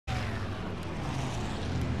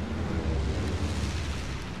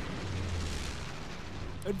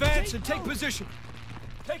Advance and take position.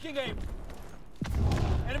 Taking aim.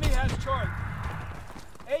 Enemy has Charlie.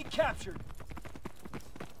 A captured.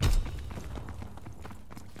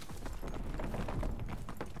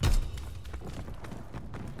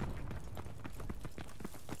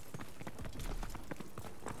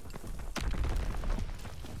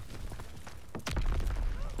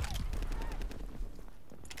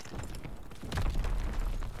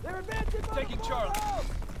 They're advancing by Taking the Charlie. farmhouse!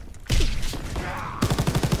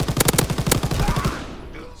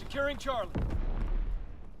 Securing Charlie.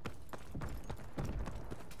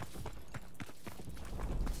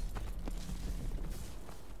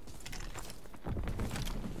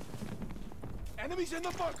 Enemies in the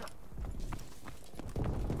bunker!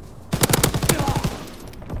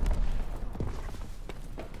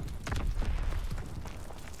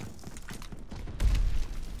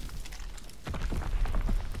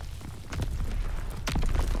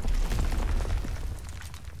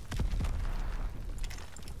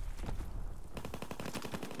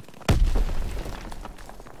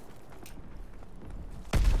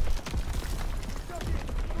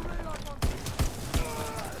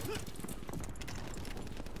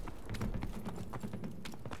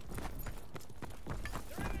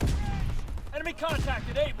 Enemy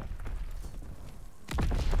contacted, Able.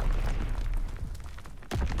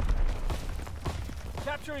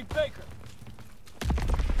 Capturing Baker.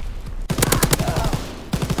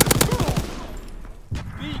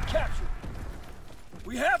 B captured.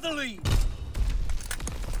 We have the lead.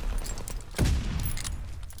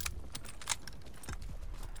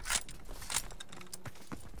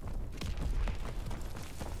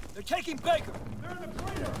 They're taking Baker. They're in the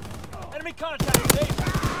crater! Enemy contacted, Able.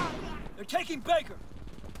 They're taking Baker.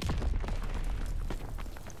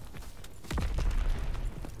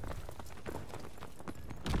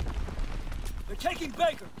 They're taking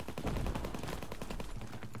Baker.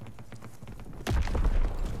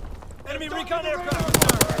 Enemy recon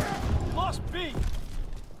aircraft. Lost B.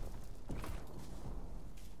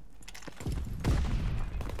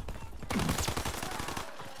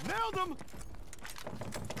 Nailed him!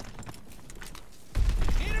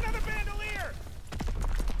 Need another bandolier!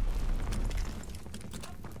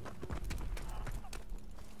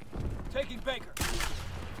 Taking Baker.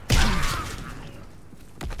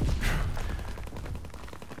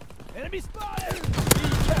 Enemy spotted! B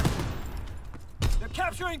captured. They're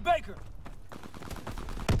capturing Baker.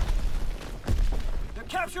 They're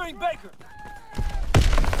capturing Baker.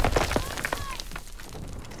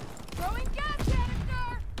 Throwing gas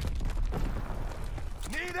canister!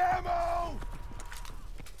 Need ammo!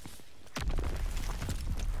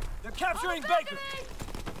 They're capturing Baker.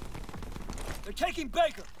 They're taking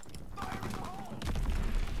Baker.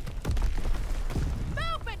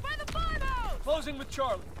 Move it! By the farmhouse! Closing with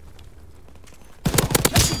Charlie.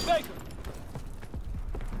 Taking Baker.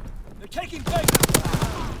 They're taking Baker.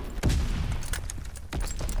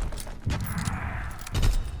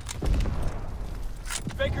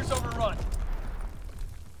 Baker's overrun.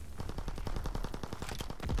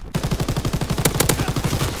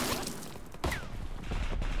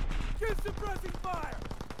 Give suppressing fire!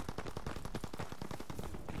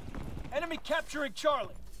 Enemy capturing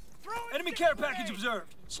Charlie. Throwing Enemy stick care package grenade!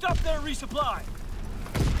 observed. Stop their resupply.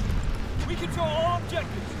 We control all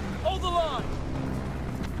objectives. Hold the line.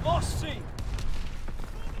 Lost C. Enemy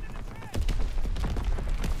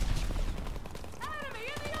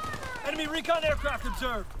in the armory! Enemy recon aircraft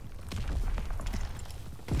observed.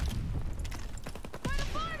 By the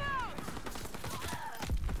farmhouse!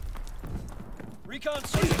 Recon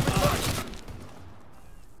searching for target.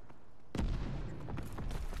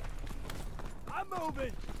 I'm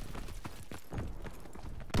moving!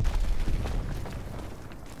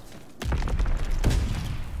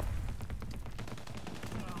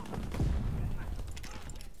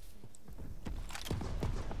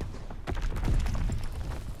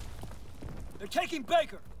 They're taking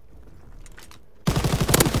Baker.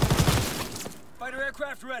 Fighter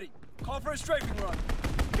aircraft ready. Call for a strafing run.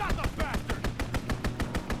 Got the bastard!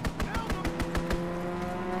 Nailed him!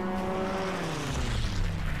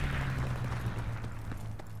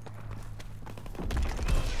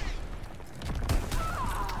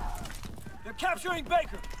 They're capturing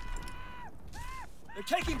Baker. They're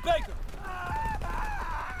taking Baker.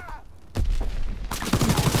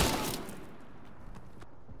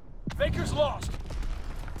 Baker's lost.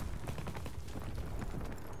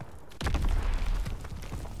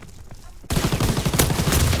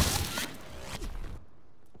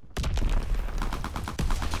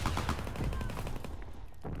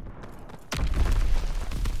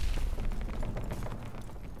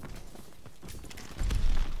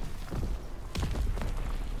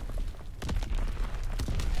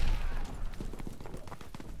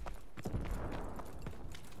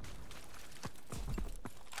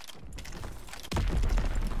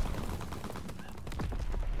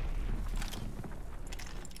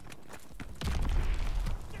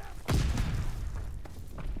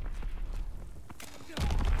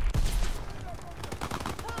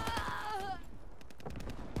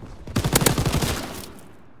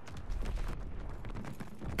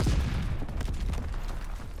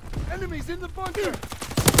 Enemies in the bunker!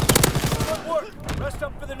 Good work. Rest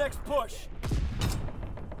up for the next push.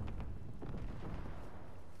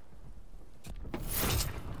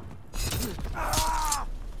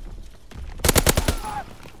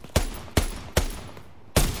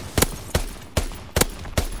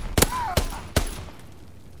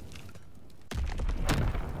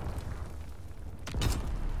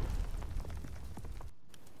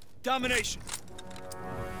 Domination.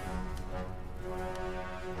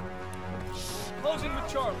 Closing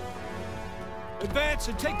with Charlie. Advance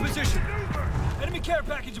and take position. Enemy care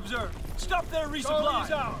package observed. Stop there, resupply.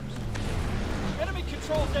 Charlie's ours. Enemy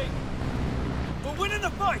controls A. We're winning the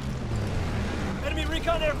fight. Enemy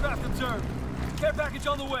recon aircraft observed. Care package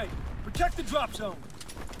on the way. Protect the drop zone.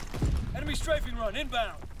 Enemy strafing run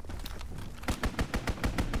inbound.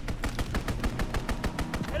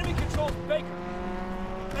 Enemy controls Baker.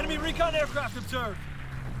 Enemy recon aircraft observed.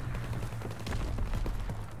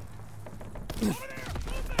 Over there!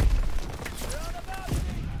 Move it! They're on the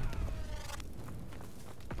balcony!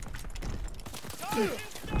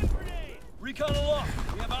 Stun grenade! Recon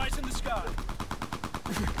aloft. We have eyes in the sky.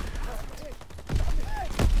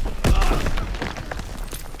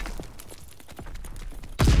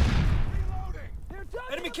 Reloading!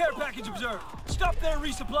 Enemy care package observed. Stop there,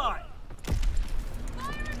 resupply.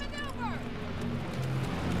 Fire and maneuver!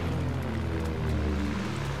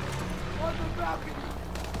 On the balcony!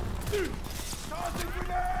 Tossing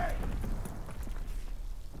grenade!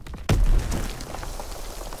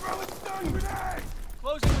 Throwing stun grenade!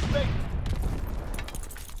 Closing with Baker.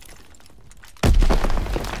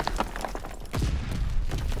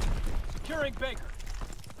 Securing Baker.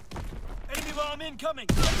 Enemy bomb incoming.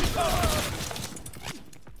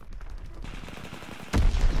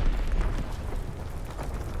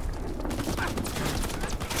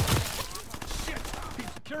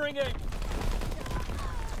 Securing A.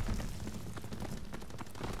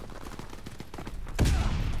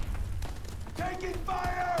 Taking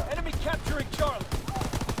fire! Enemy capturing Charlie.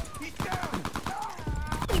 He's down!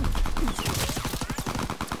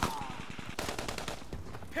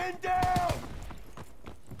 Pinned down!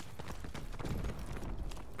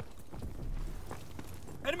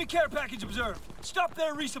 Enemy care package observed. Stop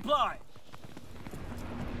there, resupply.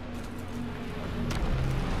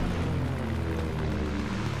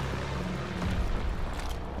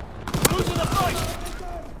 Losing the fight.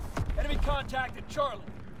 Enemy contact at Charlie.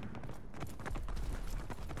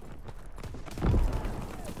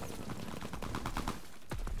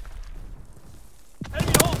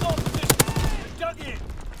 Enemy holds on position. Dug in.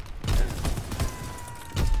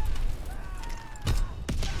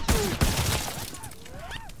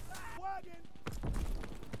 Wagon!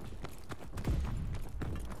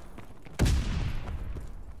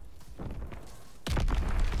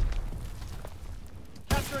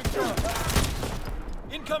 Capturing Charlie.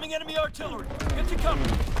 Incoming enemy artillery. Get to cover.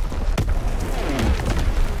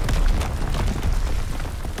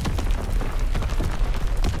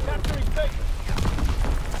 Capturing Baker.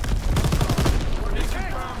 Coordination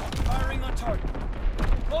confirmed. Firing on target.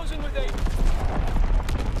 Closing with 8.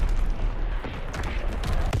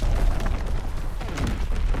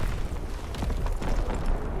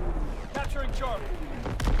 Capturing Charlie.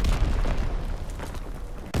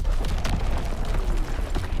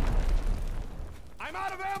 I'm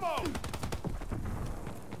out of ammo!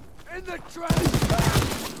 In the trash!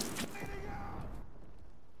 Bleeding out!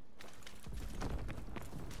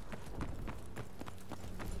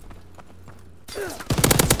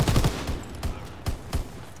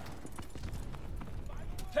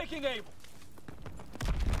 Taking Able.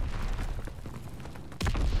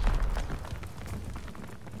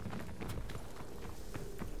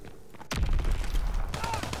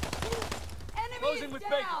 Enemy Closing is with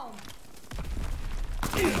down!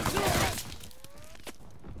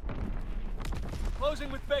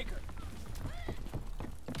 Closing with Baker.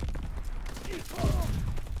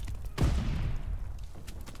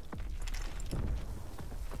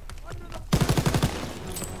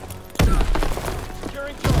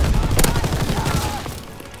 Securing Charlie.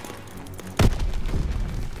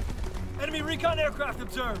 Enemy recon aircraft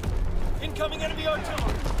observed. Incoming enemy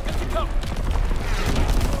artillery. Get to cover.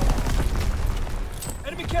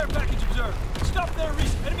 Enemy care package observed. Stop there,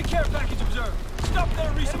 enemy care package observed. Stop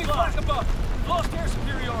there, resupply. Enemy flag above. We've lost air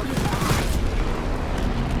superiority.